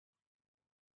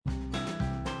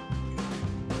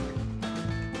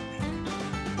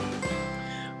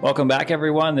Welcome back,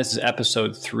 everyone. This is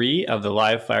episode 3 of the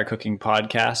Live Fire Cooking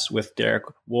Podcast with Derek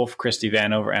Wolf, Christie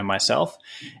Vanover, and myself.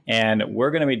 And we're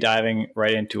going to be diving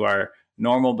right into our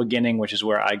normal beginning, which is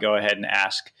where I go ahead and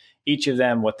ask each of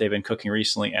them what they've been cooking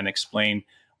recently and explain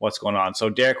what's going on. So,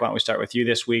 Derek, why don't we start with you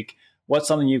this week? What's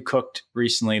something you cooked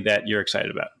recently that you're excited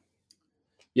about?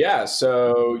 Yeah,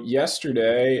 so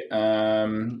yesterday,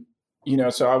 so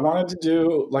I wanted to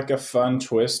do like a fun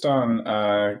twist on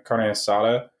carne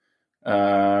asada.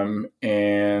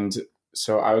 And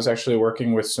so I was actually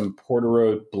working with some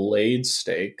Porter blade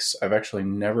steaks. I've actually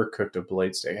never cooked a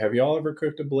blade steak. Have y'all ever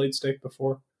cooked a blade steak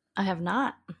before? I have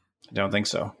not. I don't think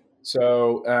so.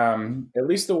 So at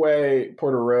least the way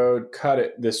Porter cut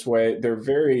it this way, they're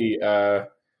very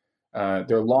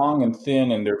they're long and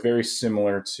thin, and they're very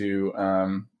similar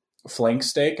to flank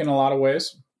steak in a lot of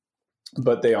ways.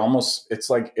 But it's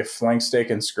like if flank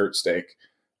steak and skirt steak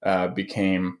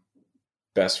became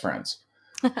best friends.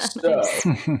 So,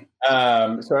 so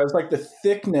it's like the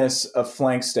thickness of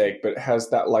flank steak, but it has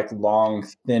that like long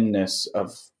thinness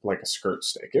of like a skirt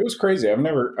steak. It was crazy. I've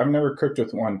never cooked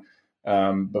with one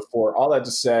before. All that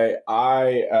to say,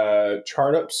 I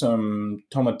charred up some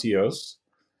tomatillos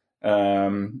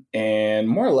and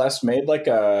more or less made like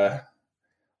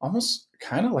almost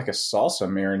kind of like a salsa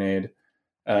marinade.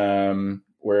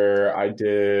 Where I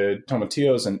did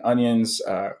tomatillos and onions,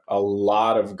 a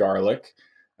lot of garlic,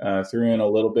 threw in a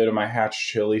little bit of my hatch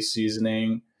chili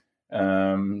seasoning,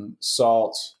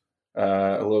 salt,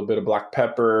 a little bit of black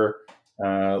pepper,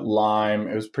 lime.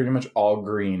 It was pretty much all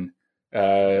green,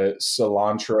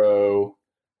 cilantro,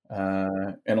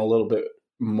 and a little bit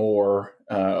more,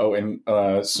 and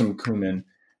some cumin,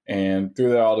 and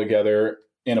threw that all together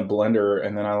in a blender.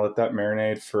 And then I let that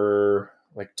marinate for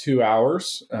like 2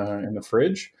 hours in the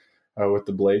fridge with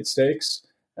the blade steaks.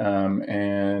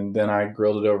 And then I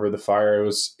grilled it over the fire. It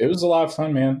was a lot of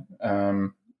fun, man.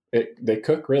 They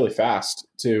cook really fast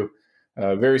too.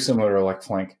 Very similar to like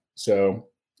flank. So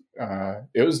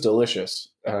it was delicious.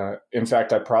 In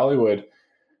fact, I probably would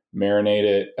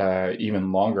marinate it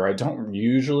even longer. I don't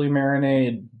usually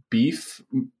marinate beef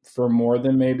for more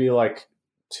than maybe like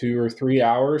 2 or 3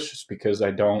 hours, just because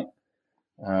I don't,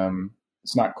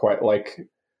 it's not quite like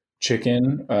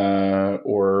chicken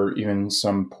or even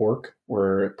some pork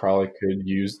where it probably could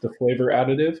use the flavor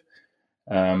additive.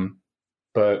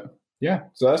 But yeah,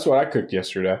 so that's what I cooked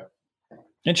yesterday.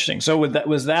 Interesting. So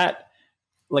was that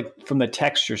like from the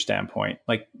texture standpoint,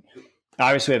 like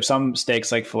obviously we have some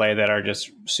steaks like filet that are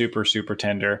just super, super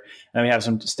tender. And we have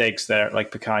some steaks that are like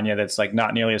picanha that's like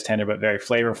not nearly as tender, but very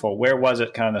flavorful. Where was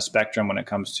it kind of the spectrum when it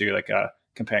comes to like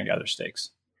comparing to other steaks?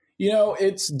 You know,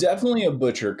 it's definitely a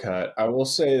butcher cut. I will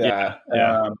say that.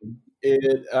 Yeah.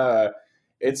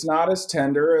 It's not as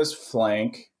tender as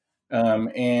flank,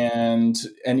 and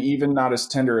even not as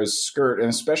tender as skirt, and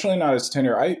especially not as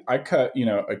tender. I cut,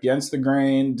 against the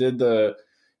grain, did the,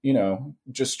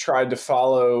 just tried to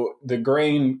follow the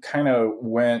grain, kind of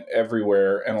went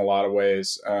everywhere in a lot of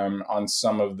ways on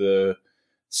some of the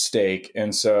steak.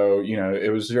 And so,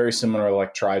 it was very similar to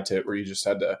like tri-tip, where you just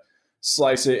had to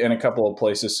slice it in a couple of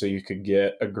places so you could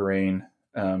get a grain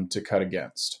to cut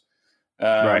against.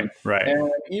 Right.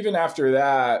 And even after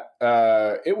that,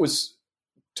 it was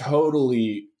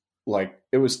totally like,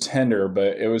 it was tender,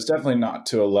 but it was definitely not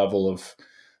to a level of,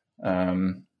 I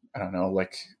don't know,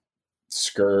 like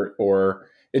skirt, or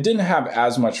it didn't have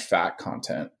as much fat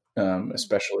content,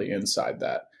 especially inside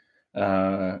that.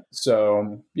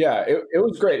 So yeah, it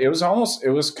was great. It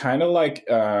was kind of like,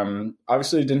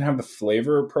 obviously it didn't have the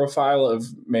flavor profile of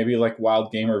maybe like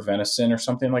wild game or venison or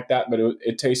something like that, but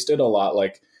it tasted a lot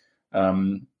like,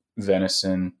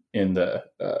 venison in the,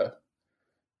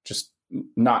 just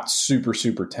not super,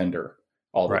 super tender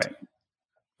all the time.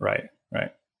 Right.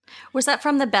 Was that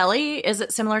from the belly? Is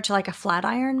it similar to like a flat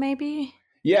iron maybe?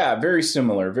 Yeah, very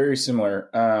similar.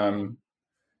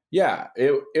 Yeah,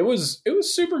 it was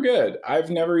super good. I've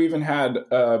never even had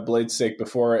a blade steak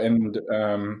before, and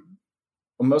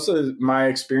most of my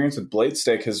experience with blade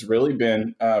steak has really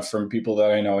been from people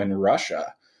that I know in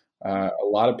Russia. A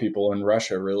lot of people in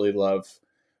Russia really love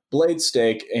blade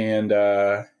steak, and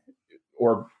or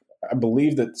I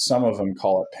believe that some of them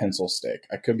call it pencil steak.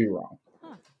 I could be wrong.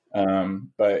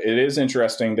 But it is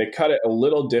interesting. They cut it a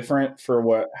little different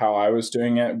for how I was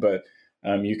doing it, but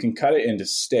you can cut it into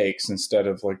steaks instead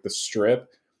of like the strip.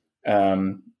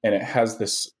 And it has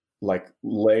this like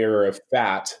layer of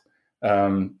fat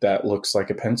that looks like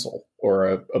a pencil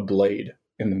or a blade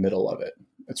in the middle of it.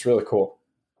 It's really cool.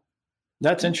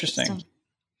 That's interesting.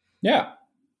 Yeah.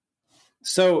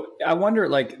 So I wonder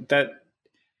like that,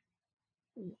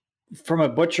 from a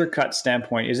butcher cut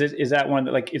standpoint, is that one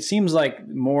that, like, it seems like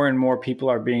more and more people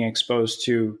are being exposed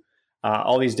to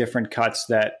all these different cuts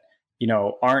that,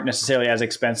 aren't necessarily as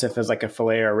expensive as like a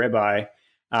filet or a ribeye,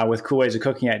 with cool ways of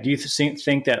cooking it. Do you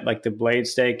think that like the blade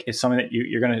steak is something that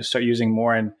you're going to start using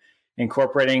more and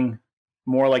incorporating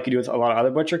more like you do with a lot of other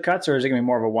butcher cuts, or is it going to be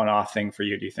more of a one-off thing for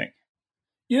you, do you think?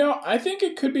 I think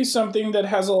it could be something that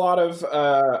has a lot of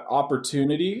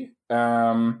opportunity.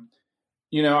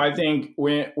 I think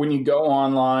when you go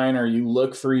online or you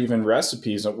look for even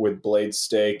recipes with blade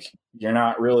steak, you're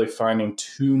not really finding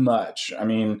too much. I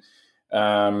mean,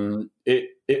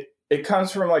 it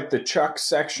comes from like the chuck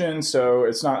section, so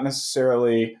it's not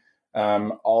necessarily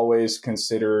always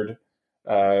considered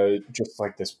just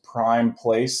like this prime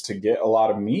place to get a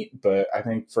lot of meat. But I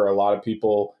think for a lot of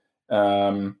people,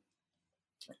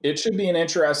 it should be an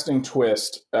interesting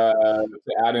twist to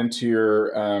add into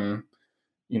your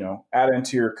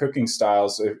cooking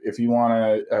styles. If you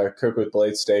want to cook with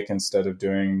blade steak instead of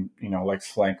doing, like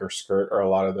flank or skirt or a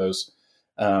lot of those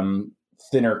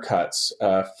thinner cuts,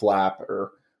 flap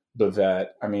or bavette.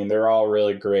 I mean, they're all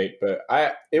really great, but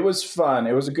it was fun.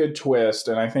 It was a good twist.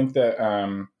 And I think that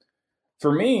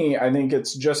for me, I think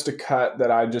it's just a cut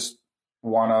that I just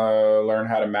want to learn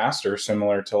how to master,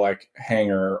 similar to like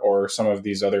hanger or some of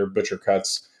these other butcher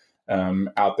cuts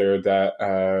out there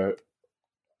that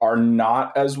are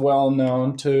not as well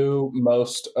known to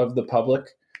most of the public,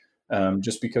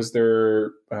 just because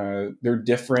they're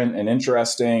different and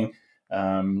interesting.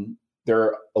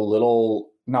 They're a little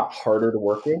not harder to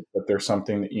work with, but they're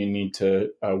something that you need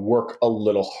to work a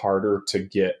little harder to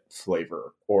get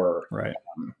flavor, or right,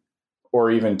 or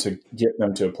even to get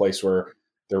them to a place where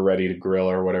they're ready to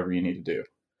grill or whatever you need to do.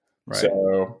 Right.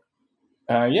 So,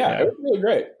 it was really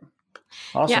great.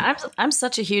 Awesome. Yeah, I'm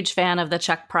such a huge fan of the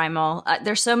chuck primal.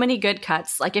 There's so many good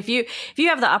cuts. Like if you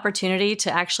have the opportunity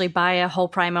to actually buy a whole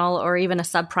primal or even a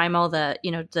sub primal,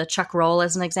 the chuck roll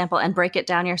as an example, and break it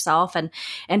down yourself and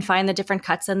find the different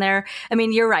cuts in there. I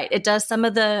mean, you're right. It does some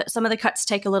of the cuts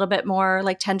take a little bit more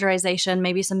like tenderization,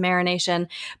 maybe some marination.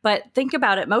 But think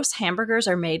about it. Most hamburgers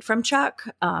are made from chuck,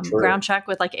 ground chuck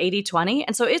with like 80-20.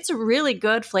 And so it's a really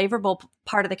good, flavorful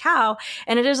part of the cow,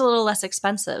 and it is a little less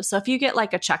expensive. So if you get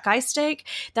like a chuck eye steak,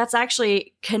 that's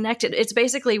actually connected. It's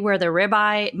basically where the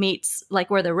ribeye meets, like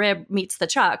where the rib meets the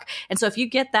chuck. And so if you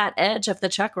get that edge of the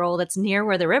chuck roll that's near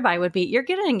where the ribeye would be, you're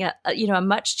getting a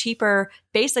much cheaper,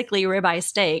 basically ribeye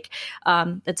steak.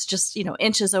 That's just,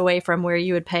 inches away from where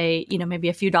you would pay, maybe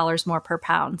a few dollars more per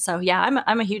pound. So yeah,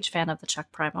 I'm a huge fan of the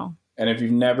chuck primal. And if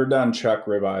you've never done chuck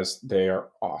ribeyes, they are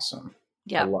awesome.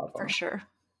 Yeah, for sure.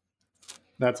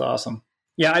 That's awesome.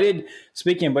 Yeah, I did.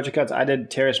 Speaking of butcher cuts, I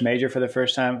did Terrace Major for the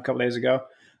first time a couple days ago,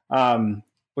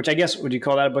 which I guess, would you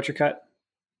call that a butcher cut?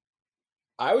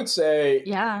 I would say,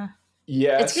 yeah.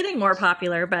 Yes. It's getting more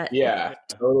popular, but yeah,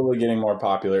 totally getting more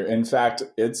popular. In fact,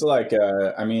 it's like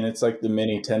it's like the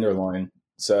mini tenderloin.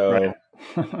 So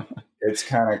it's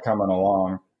kind of coming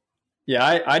along.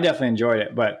 Yeah, I definitely enjoyed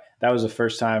it, but that was the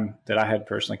first time that I had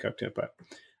personally cooked it. But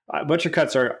butcher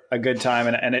cuts are a good time,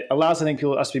 and it allows, I think,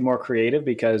 us to be more creative,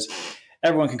 because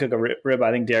everyone can cook a ribeye.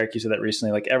 I think, Derek, you said that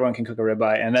recently, like everyone can cook a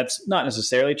ribeye, and that's not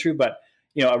necessarily true, but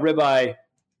a ribeye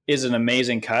is an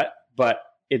amazing cut, but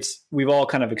we've all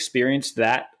kind of experienced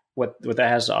that, what that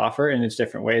has to offer in its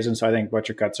different ways. And so I think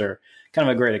butcher cuts are kind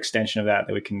of a great extension of that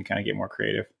we can kind of get more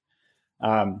creative.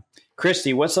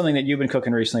 Christie, what's something that you've been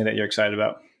cooking recently that you're excited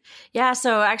about? Yeah.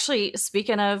 So actually,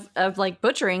 speaking of like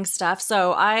butchering stuff,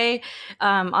 so I,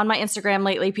 on my Instagram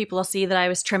lately, people will see that I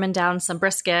was trimming down some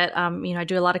brisket. I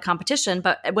do a lot of competition,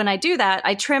 but when I do that,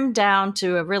 I trim down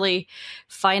to a really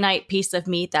finite piece of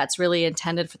meat that's really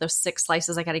intended for those 6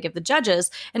 slices I got to give the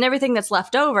judges. And everything that's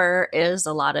left over is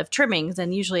a lot of trimmings.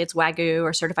 And usually it's Wagyu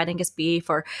or certified Angus beef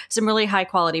or some really high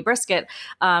quality brisket.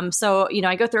 So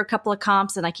I go through a couple of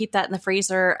comps and I keep that in the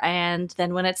freezer. And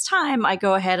then when it's time, I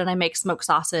go ahead and I make smoked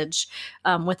sausage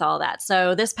with all that.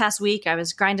 So this past week, I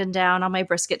was grinding down on my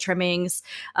brisket trimmings.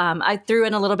 I threw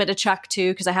in a little bit of chuck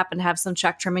too, because I happen to have some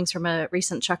chuck trimmings from a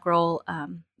recent chuck roll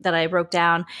that I broke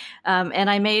down, and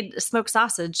I made smoked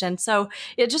sausage. And so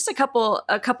just a couple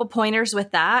pointers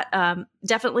with that.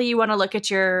 Definitely, you want to look at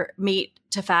your meat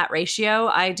to fat ratio.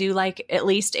 I do like at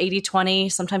least 80-20,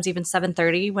 sometimes even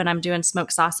 7-30 when I'm doing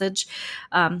smoked sausage.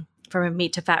 From a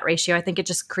meat to fat ratio. I think it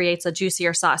just creates a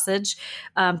juicier sausage.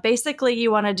 Basically,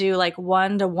 you want to do like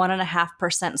 1 to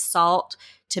 1.5% salt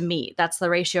to meat. That's the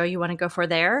ratio you want to go for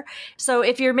there. So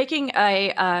if you're making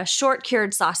a short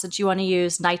cured sausage, you want to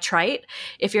use nitrite.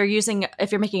 If you're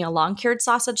making a long cured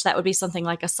sausage, that would be something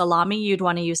like a salami, you'd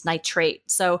want to use nitrate.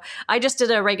 So I just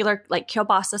did a regular like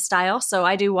kielbasa style. So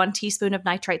I do 1 teaspoon of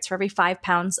nitrites for every 5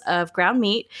 pounds of ground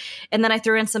meat. And then I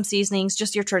threw in some seasonings,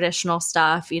 just your traditional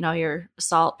stuff, your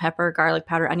salt, pepper, garlic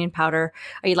powder, onion powder,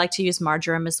 or you'd like to use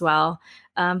marjoram as well.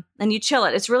 And you chill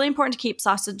it. It's really important to keep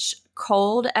sausage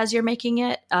cold as you're making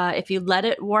it. If you let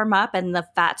it warm up and the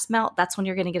fats melt, that's when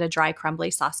you're going to get a dry,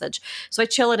 crumbly sausage. So I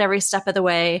chill it every step of the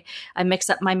way. I mix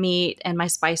up my meat and my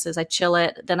spices. I chill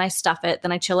it, then I stuff it,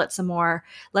 then I chill it some more,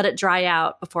 let it dry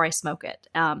out before I smoke it.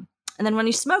 And then when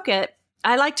you smoke it,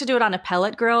 I like to do it on a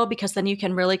pellet grill because then you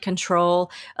can really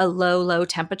control a low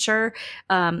temperature.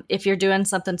 If you're doing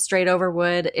something straight over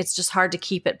wood, it's just hard to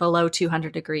keep it below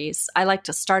 200 degrees. I like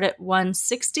to start at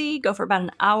 160, go for about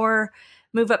an hour,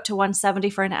 move up to 170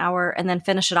 for an hour, and then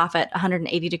finish it off at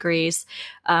 180 degrees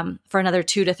for another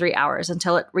 2 to 3 hours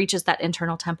until it reaches that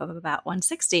internal temp of about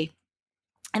 160.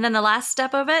 And then the last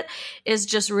step of it is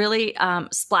just really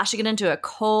splashing it into a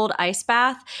cold ice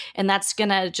bath. And that's going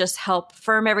to just help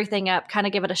firm everything up, kind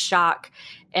of give it a shock,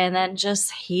 and then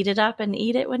just heat it up and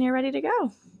eat it when you're ready to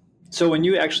go. So when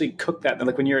you actually cook that,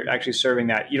 like when you're actually serving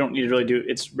that, you don't need to really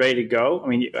it's ready to go. I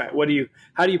mean,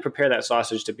 how do you prepare that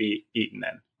sausage to be eaten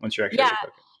then once you're actually cooking?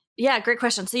 Yeah, great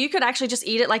question. So you could actually just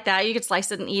eat it like that. You could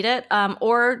slice it and eat it,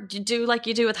 or do like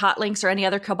you do with hot links or any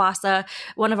other kielbasa.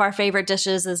 One of our favorite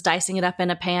dishes is dicing it up in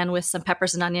a pan with some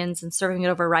peppers and onions and serving it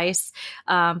over rice.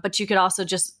 But you could also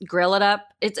just grill it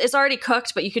up. It's already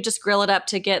cooked, but you could just grill it up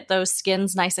to get those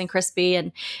skins nice and crispy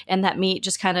and that meat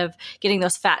just kind of getting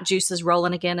those fat juices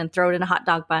rolling again, and throw it in a hot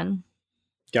dog bun.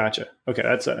 Gotcha. Okay,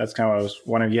 that's kind of what I was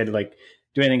wondering. You had to like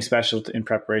do anything special in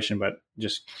preparation, but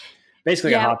just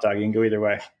basically a hot dog. You can go either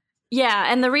way.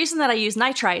 Yeah, and the reason that I use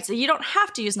nitrites, you don't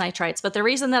have to use nitrites, but the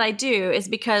reason that I do is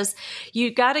because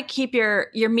you got to keep your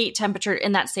meat temperature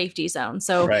in that safety zone.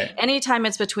 So anytime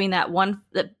it's between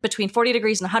between 40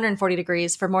 degrees and 140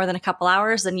 degrees for more than a couple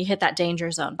hours, then you hit that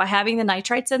danger zone. By having the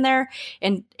nitrites in there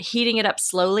and heating it up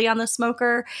slowly on the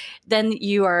smoker, then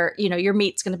your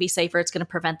meat's going to be safer. It's going to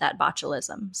prevent that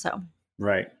botulism. So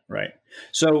right.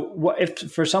 So what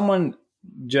if for someone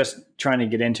just trying to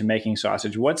get into making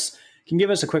sausage, can you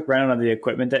give us a quick rundown of the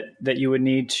equipment that you would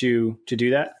need to do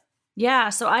that? Yeah,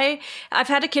 so I've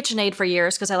had a KitchenAid for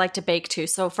years because I like to bake too.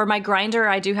 So for my grinder,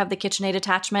 I do have the KitchenAid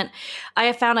attachment. I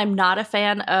have found I'm not a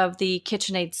fan of the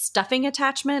KitchenAid stuffing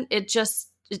attachment. It just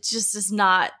is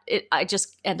not. I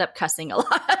just end up cussing a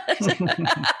lot.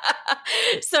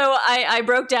 So I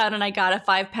broke down and I got a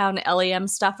 5-pound LEM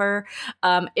stuffer.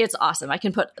 It's awesome. I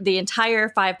can put the entire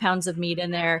 5 pounds of meat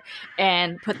in there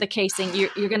and put the casing.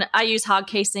 I use hog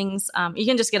casings. You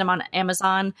can just get them on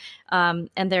Amazon, and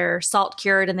they're salt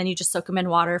cured, and then you just soak them in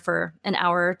water for an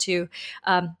hour or two.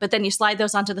 But then you slide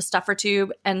those onto the stuffer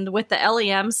tube. And with the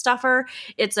LEM stuffer,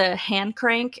 it's a hand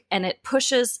crank and it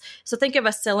pushes. So think of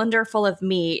a cylinder full of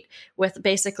meat with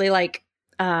basically like,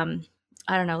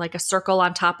 like a circle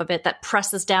on top of it that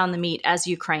presses down the meat as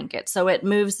you crank it. So it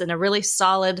moves in a really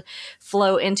solid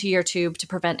flow into your tube to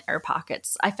prevent air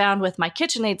pockets. I found with my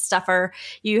KitchenAid stuffer,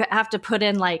 you have to put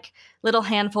in like little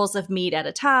handfuls of meat at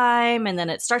a time, and then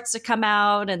it starts to come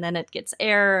out, and then it gets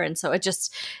air. And so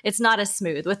it's not as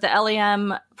smooth. With the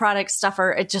LEM product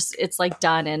stuffer, it's like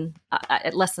done in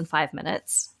at less than 5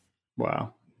 minutes.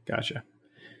 Wow. Gotcha.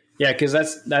 Yeah. Cause I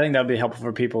think that'd be helpful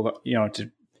for people,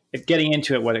 to getting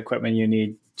into it, what equipment you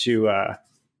need to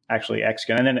actually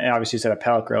execute. And then obviously you said a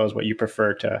pellet grill is what you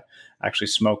prefer to actually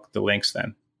smoke the links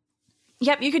then.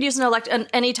 Yep, you could use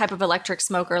any type of electric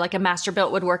smoker, like a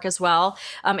Masterbuilt would work as well.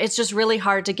 It's just really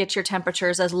hard to get your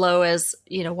temperatures as low as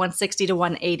 160 to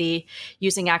 180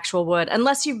 using actual wood,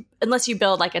 unless you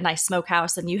build like a nice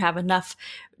smokehouse and you have enough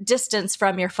distance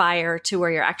from your fire to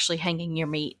where you're actually hanging your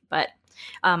meat. But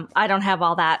I don't have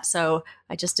all that, so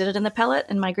I just did it in the pellet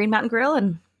in my Green Mountain Grill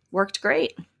and worked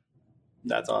great.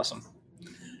 That's awesome.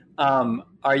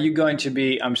 Are you going to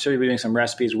be? I'm sure you'll be doing some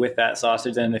recipes with that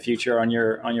sausage in the future on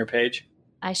your page.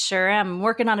 I sure am. I'm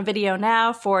working on a video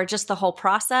now for just the whole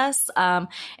process,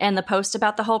 and the post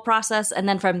about the whole process. And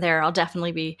then from there, I'll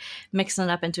definitely be mixing it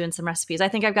up and doing some recipes. I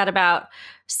think I've got about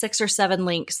 6 or 7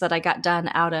 links that I got done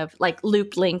out of like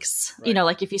loop links, right.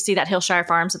 Like if you see that Hillshire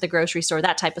Farms at the grocery store,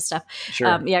 that type of stuff. Sure.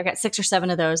 I've got 6 or 7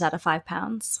 of those out of 5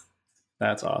 pounds.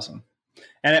 That's awesome.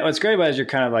 And what's great about it is you're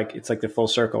kind of like, it's like the full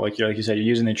circle. Like you said, you're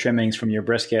using the trimmings from your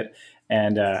brisket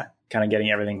and kind of getting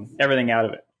everything out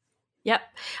of it. Yep.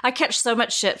 I catch so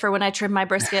much shit for when I trim my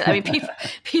brisket. I mean,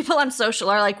 people on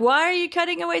social are like, why are you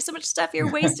cutting away so much stuff?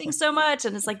 You're wasting so much.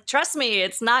 And it's like, trust me,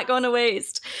 it's not going to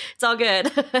waste. It's all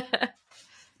good.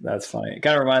 That's funny. It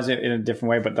kind of reminds me in a different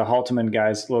way, but the Halteman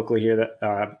guys locally here,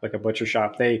 that like a butcher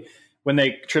shop, when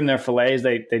they trim their fillets,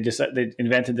 they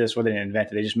invented this. Well, they didn't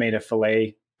invent it. They just made a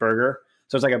fillet burger.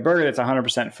 So it's like a burger that's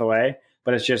 100% fillet,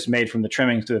 but it's just made from the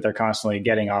trimmings that they're constantly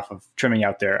getting off of trimming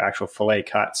out their actual fillet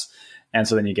cuts. And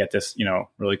so then you get this,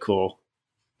 really cool,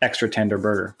 extra tender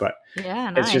burger. But yeah,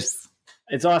 nice.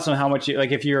 It's awesome how much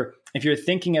if you're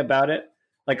thinking about it,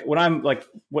 like when I'm like,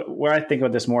 where I think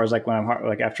about this more is like when I'm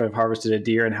like after I've harvested a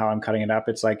deer and how I'm cutting it up.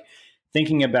 It's like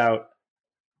thinking about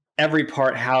every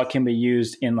part, how it can be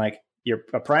used in like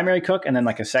a primary cook and then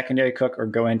like a secondary cook or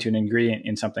go into an ingredient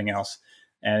in something else.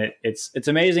 And it's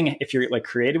amazing if you're like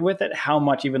creative with it, how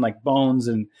much even like bones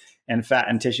and fat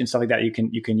and tissue and stuff like that you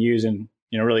can use in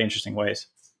really interesting ways.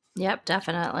 Yep,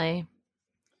 definitely.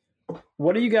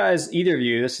 What are you guys, either of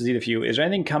you, this is either of you, is there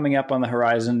anything coming up on the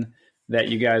horizon that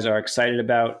you guys are excited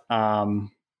about,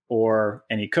 or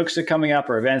any cooks that are coming up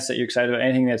or events that you're excited about,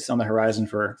 anything that's on the horizon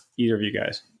for either of you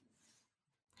guys?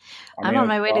 I'm on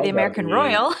my way to the American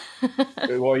Royal.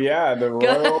 Well, yeah, the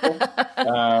Royal.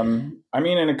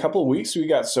 In a couple of weeks, we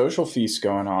got Social Feast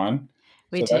going on.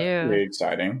 We do. That's pretty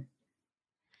exciting.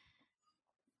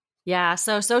 Yeah.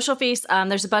 So Social Feast,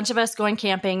 there's a bunch of us going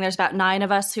camping. There's about 9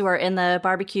 of us who are in the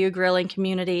barbecue grilling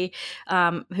community,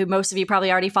 who most of you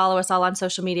probably already follow us all on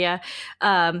social media.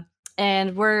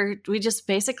 And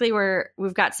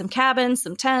we've got some cabins,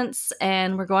 some tents,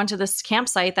 and we're going to this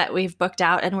campsite that we've booked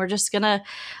out, and we're just going to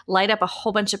light up a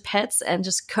whole bunch of pits and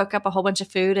just cook up a whole bunch of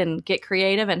food and get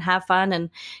creative and have fun and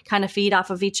kind of feed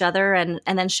off of each other and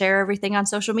then share everything on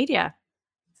social media.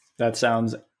 That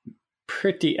sounds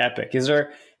pretty epic. This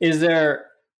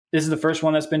is the first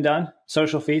one that's been done,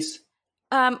 Social Feast?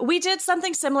 We did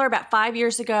something similar about 5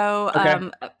 years ago.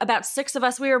 Okay. About 6 of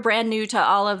us, we were brand new to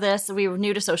all of this. We were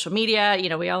new to social media.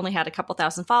 We only had a couple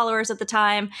thousand followers at the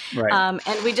time. Right.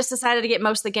 And we just decided to get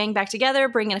most of the gang back together,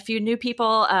 bring in a few new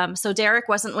people. So Derek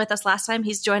wasn't with us last time.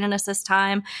 He's joining us this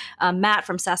time. Matt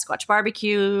from Sasquatch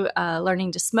Barbecue,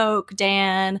 Learning to Smoke,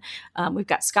 Dan. We've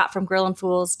got Scott from Grillin'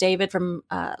 Fools, David from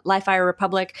Live Fire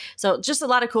Republic. So just a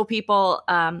lot of cool people.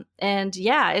 And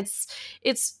yeah,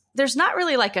 it's there's not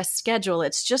really like a schedule.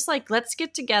 It's just like, let's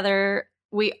get together.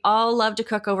 We all love to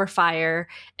cook over fire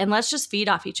and let's just feed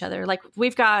off each other. Like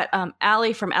we've got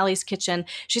Allie from Allie's Kitchen.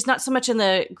 She's not so much in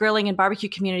the grilling and barbecue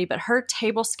community, but her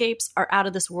tablescapes are out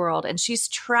of this world. And she's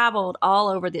traveled all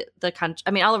over the country.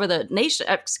 I mean, all over the nation,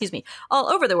 all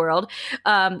over the world.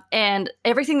 And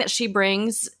everything that she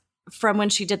brings from when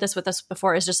she did this with us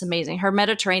before is just amazing. Her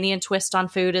Mediterranean twist on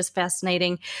food is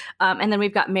fascinating. And then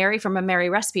we've got Mary from A Mary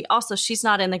Recipe. Also, she's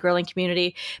not in the grilling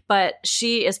community, but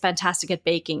she is fantastic at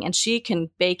baking and she can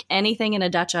bake anything in a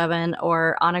Dutch oven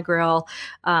or on a grill.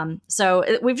 So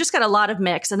we've just got a lot of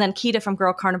mix. And then Keita from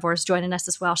Girl Carnivore is joining us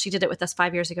as well. She did it with us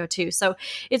 5 years ago too. So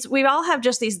we all have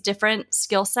just these different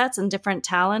skill sets and different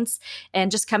talents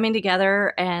and just coming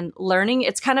together and learning.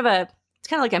 It's kind of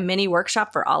like a mini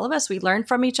workshop for all of us. We learn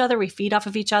from each other, we feed off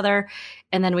of each other,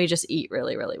 and then we just eat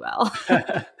really, really well.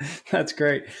 That's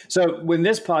great. So when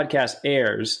this podcast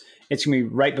airs, it's going to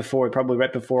be probably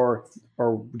right before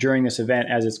or during this event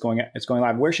as it's going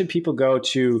live. Where should people go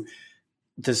to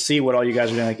see what all you guys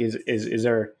are doing? Like, is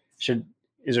there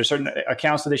certain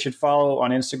accounts that they should follow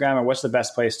on Instagram, or what's the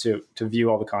best place to view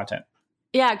all the content?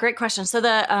 Yeah, great question. So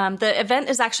the event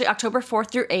is actually October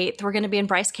 4th through 8th. We're going to be in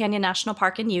Bryce Canyon National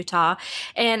Park in Utah,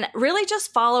 and really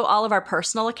just follow all of our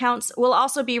personal accounts. We'll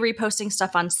also be reposting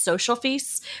stuff on Social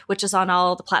Feasts, which is on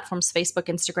all the platforms, Facebook,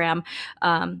 Instagram,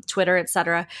 Twitter,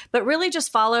 etc. But really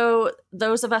just follow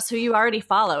those of us who you already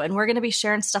follow. And we're going to be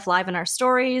sharing stuff live in our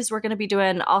stories. We're going to be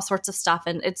doing all sorts of stuff.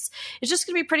 And it's just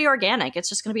going to be pretty organic. It's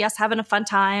just going to be us having a fun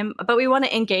time, but we want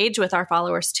to engage with our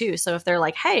followers too. So if they're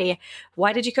like, hey,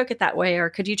 why did you cook it that way? Or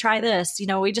could you try this?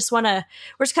 We're just kind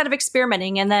of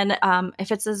experimenting. And then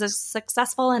if it's as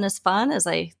successful and as fun as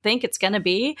I think it's going to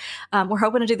be, we're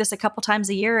hoping to do this a couple times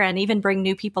a year and even bring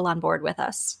new people on board with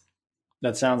us.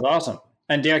 That sounds awesome.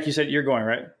 And Derek, you said you're going,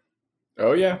 right?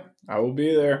 Oh yeah, I will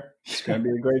be there. It's going to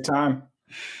be a great time.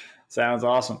 Sounds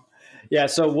awesome. Yeah,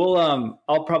 so we'll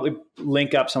I'll probably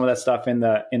link up some of that stuff in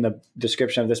the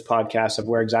description of this podcast of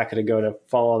where exactly to go to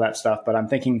follow all that stuff. But I'm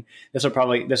thinking this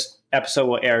episode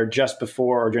will air just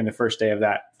before or during the first day of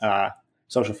that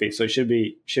Social Feast, so it should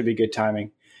be good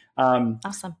timing.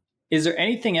 Awesome. Is there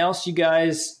anything else you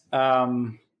guys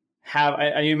have?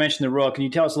 You mentioned the Royal. Can you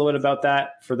tell us a little bit about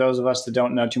that for those of us that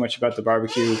don't know too much about the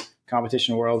barbecue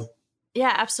competition world?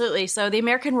 Yeah, absolutely. So the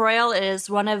American Royal is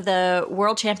one of the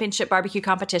World Championship barbecue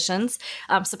competitions.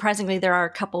 Surprisingly, there are a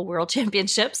couple World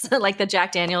Championships, like the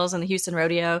Jack Daniels and the Houston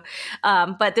Rodeo.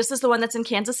 But this is the one that's in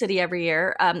Kansas City every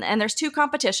year. And there's two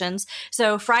competitions.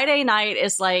 So Friday night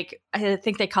is like, I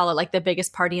think they call it like the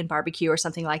biggest party in barbecue or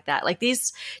something like that. Like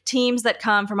these teams that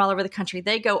come from all over the country,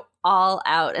 they go all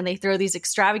out and they throw these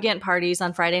extravagant parties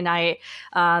on Friday night.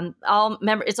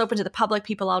 It's open to the public.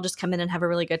 People all just come in and have a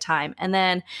really good time. And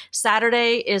then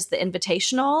Saturday is the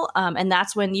invitational. And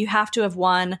that's when you have to have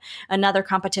won another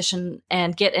competition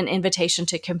and get an invitation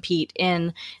to compete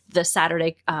in the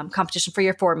Saturday competition for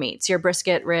your 4 meats, your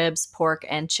brisket, ribs, pork,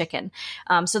 and chicken.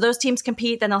 So those teams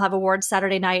compete, then they'll have awards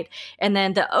Saturday night. And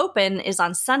then the open is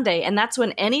on Sunday. And that's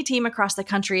when any team across the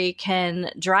country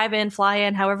can drive in, fly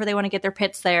in, however they want to get their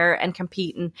pits there and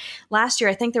compete. And last year,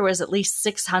 I think there was at least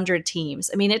 600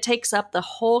 teams. I mean, it takes up the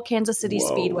whole Kansas City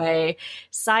Speedway,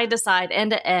 side to side,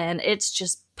 end to end. It's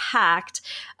just packed.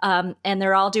 And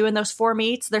they're all doing those 4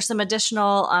 meats. There's some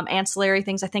additional ancillary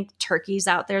things. I think turkey's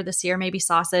out there this year, maybe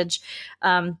sausage.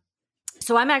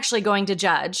 So I'm actually going to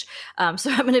judge. So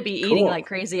I'm going to be eating like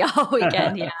crazy all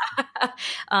weekend. Yeah.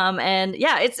 And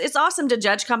yeah, it's awesome to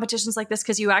judge competitions like this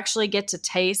because you actually get to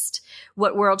taste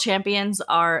what world champions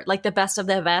are, like the best of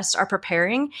the best, are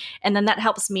preparing. And then that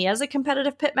helps me as a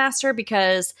competitive pitmaster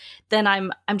because then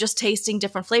I'm just tasting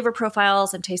different flavor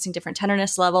profiles. I'm tasting different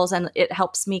tenderness levels, and it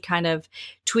helps me kind of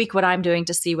tweak what I'm doing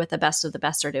to see what the best of the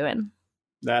best are doing.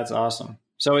 That's awesome.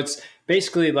 So it's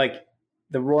basically like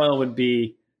the Royal would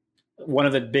be one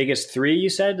of the biggest 3, you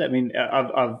said? I mean,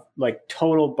 of like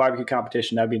total barbecue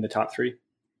competition, that'd be in the top 3?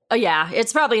 Oh, yeah.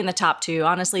 It's probably in the top 2.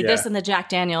 Honestly, this and the Jack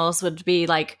Daniels would be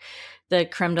like the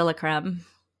creme de la creme.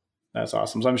 That's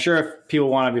awesome. So I'm sure if people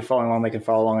want to be following along, they can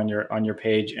follow along on your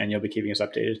page, and you'll be keeping us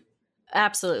updated.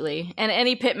 Absolutely. And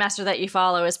any pitmaster that you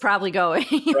follow is probably going,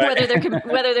 whether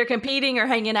they're competing or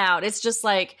hanging out. It's just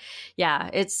like, yeah,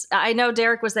 I know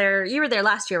Derek was there. You were there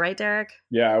last year, right, Derek?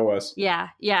 Yeah, I was. Yeah.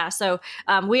 Yeah. So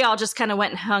we all just kind of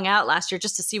went and hung out last year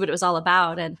just to see what it was all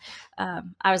about. And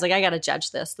I was like, I got to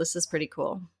judge this. This is pretty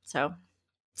cool. So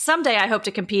someday I hope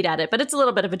to compete at it, but it's a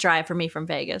little bit of a drive for me from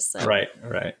Vegas. So. Right.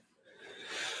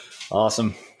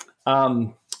 Awesome.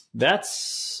 I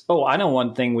know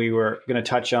one thing we were going to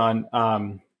touch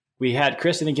on. We had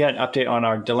Christie get an update on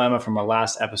our dilemma from our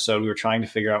last episode. We were trying to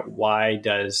figure out why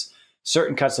does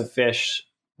certain cuts of fish,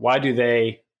 why do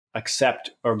they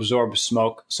accept or absorb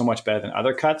smoke so much better than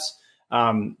other cuts?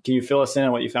 Can you fill us in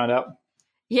on what you found out?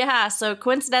 Yeah. So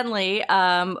coincidentally,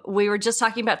 we were just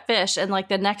talking about fish, and like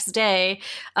the next day,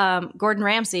 Gordon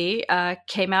Ramsay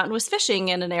came out and was fishing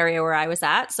in an area where I was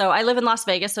at. So I live in Las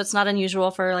Vegas, so it's not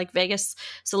unusual for like Vegas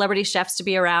celebrity chefs to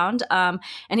be around. And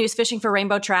he was fishing for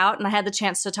rainbow trout, and I had the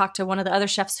chance to talk to one of the other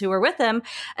chefs who were with him,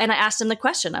 and I asked him the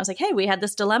question. I was like, "Hey, we had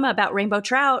this dilemma about rainbow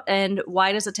trout, and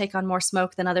why does it take on more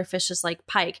smoke than other fishes like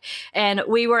pike?" And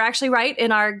we were actually right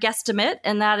in our guesstimate,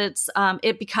 and that it's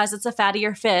because it's a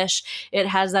fattier fish, it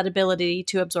has that ability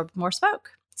to absorb more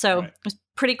smoke. So It was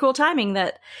pretty cool timing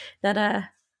that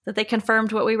they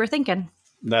confirmed what we were thinking.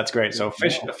 That's great. So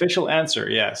official answer.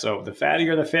 Yeah. So the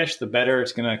fattier the fish, the better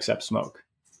it's going to accept smoke.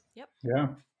 Yep. Yeah.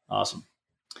 Awesome.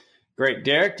 Great.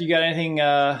 Derek, do you got anything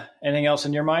else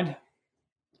in your mind?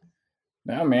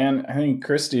 No, man. I think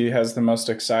Christie has the most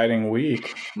exciting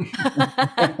week.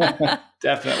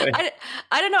 Definitely.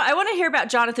 I don't know. I want to hear about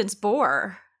Jonathan's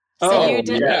boar. So you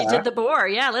did the boar.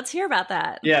 Yeah, let's hear about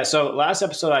that. Yeah, so last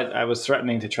episode I was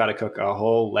threatening to try to cook a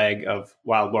whole leg of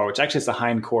wild boar, which actually is the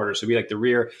hind quarter. So it'd be like the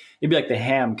rear, it'd be like the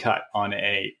ham cut on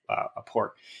a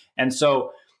pork. And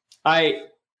so I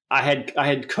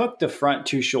had cooked the front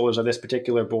 2 shoulders of this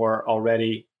particular boar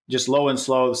already, just low and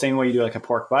slow, the same way you do like a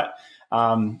pork butt,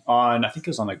 on I think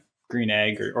it was on a green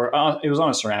egg or it was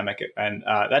on a ceramic, and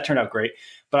that turned out great.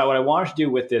 But what I wanted to do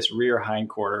with this rear hind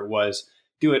quarter was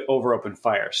do it over open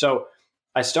fire. So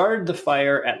I started the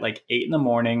fire at like 8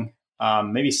 a.m,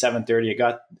 maybe 7:30.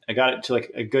 I got it to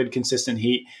like a good consistent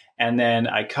heat. And then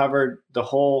I covered the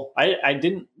whole, I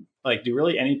didn't like do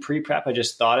really any pre-prep. I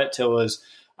just thawed it till it was,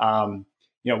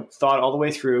 thawed all the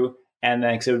way through. And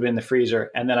then, cause it would be in the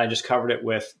freezer. And then I just covered it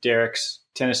with Derek's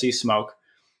Tennessee smoke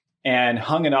and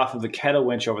hung it off of the kettle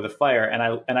winch over the fire.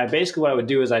 And I basically, what I would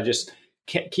do is I just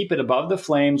keep it above the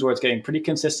flames where it's getting pretty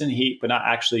consistent heat, but not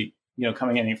actually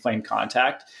coming in any flame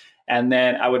contact. And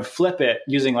then I would flip it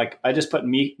using I just put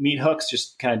meat hooks,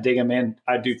 just kind of dig them in.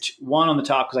 I do one on the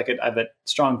top because I have a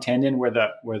strong tendon where the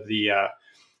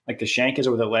the shank is,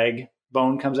 or where the leg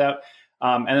bone comes out.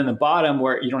 And then the bottom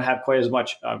where you don't have quite as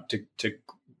much to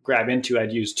grab into,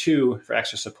 I'd use 2 for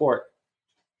extra support.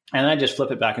 And then I just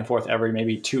flip it back and forth every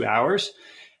maybe 2 hours.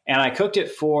 And I cooked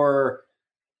it for,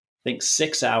 I think,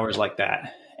 6 hours like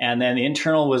that. And then the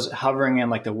internal was hovering in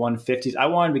like the 150s. I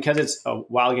wanted, because it's a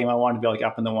wild game, I wanted to be like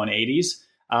up in the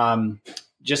 180s,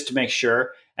 just to make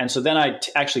sure. And so then I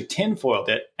actually tin foiled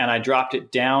it, and I dropped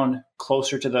it down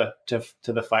closer to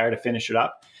the fire to finish it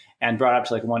up, and brought it up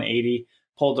to like 180,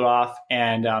 pulled it off.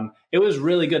 And it was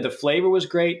really good. The flavor was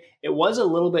great. It was a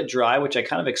little bit dry, which I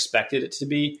kind of expected it to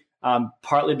be,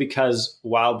 partly because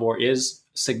wild boar is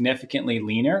significantly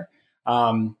leaner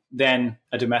than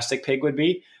a domestic pig would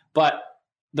be. But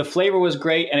the flavor was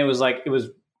great. And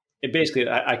it basically,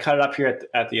 I cut it up here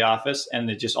at the office, and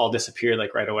it just all disappeared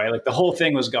like right away. Like the whole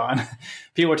thing was gone.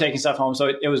 People were taking stuff home. So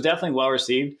it was definitely well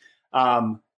received.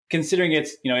 Considering it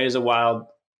is a wild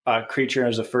creature,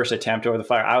 as a first attempt over the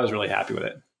fire, I was really happy with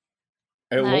it.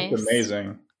 It looked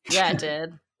amazing. Yeah, it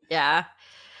did. Yeah.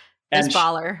 It's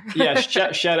baller. Yeah.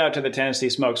 Shout out to the Tennessee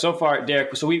Smoke. So far,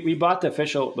 Derek, so we bought the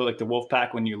official, like the wolf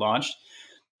pack when you launched.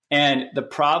 And the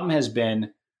problem has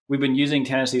been, we've been using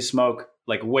Tennessee Smoke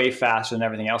like way faster than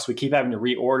everything else. We keep having to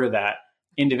reorder that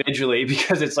individually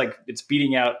because it's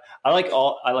beating out. I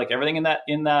like everything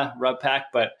in the rub pack,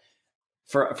 but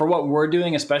for what we're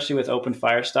doing, especially with open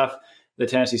fire stuff, the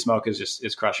Tennessee Smoke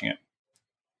is crushing it.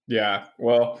 Yeah.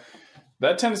 Well,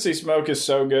 that Tennessee Smoke is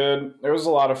so good. It was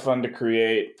a lot of fun to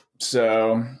create.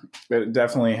 So it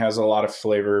definitely has a lot of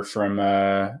flavor from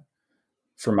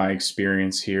my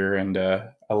experience here. And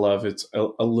I love it's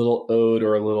a little ode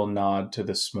or a little nod to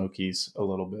the Smokies a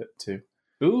little bit too.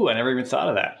 Ooh, I never even thought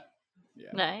of that. Yeah.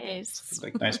 Nice. It's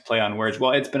like nice play on words.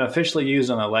 Well, it's been officially used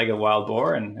on the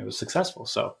Leg-Of-Wild-Boar, and it was successful.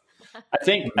 So I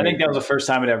think that was the first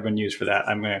time it ever been used for that.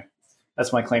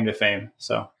 That's my claim to fame.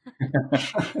 So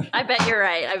I bet you're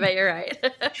right.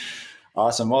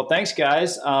 Awesome. Well, thanks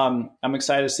guys. I'm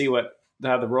excited to see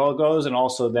how the roll goes, and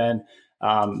also then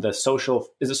the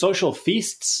social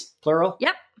feasts, plural?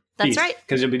 Yep. That's right.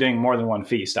 Because you'll be doing more than one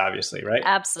feast, obviously, right?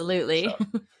 Absolutely.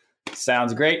 So,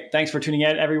 sounds great. Thanks for tuning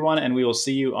in, everyone, and we will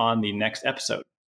see you on the next episode.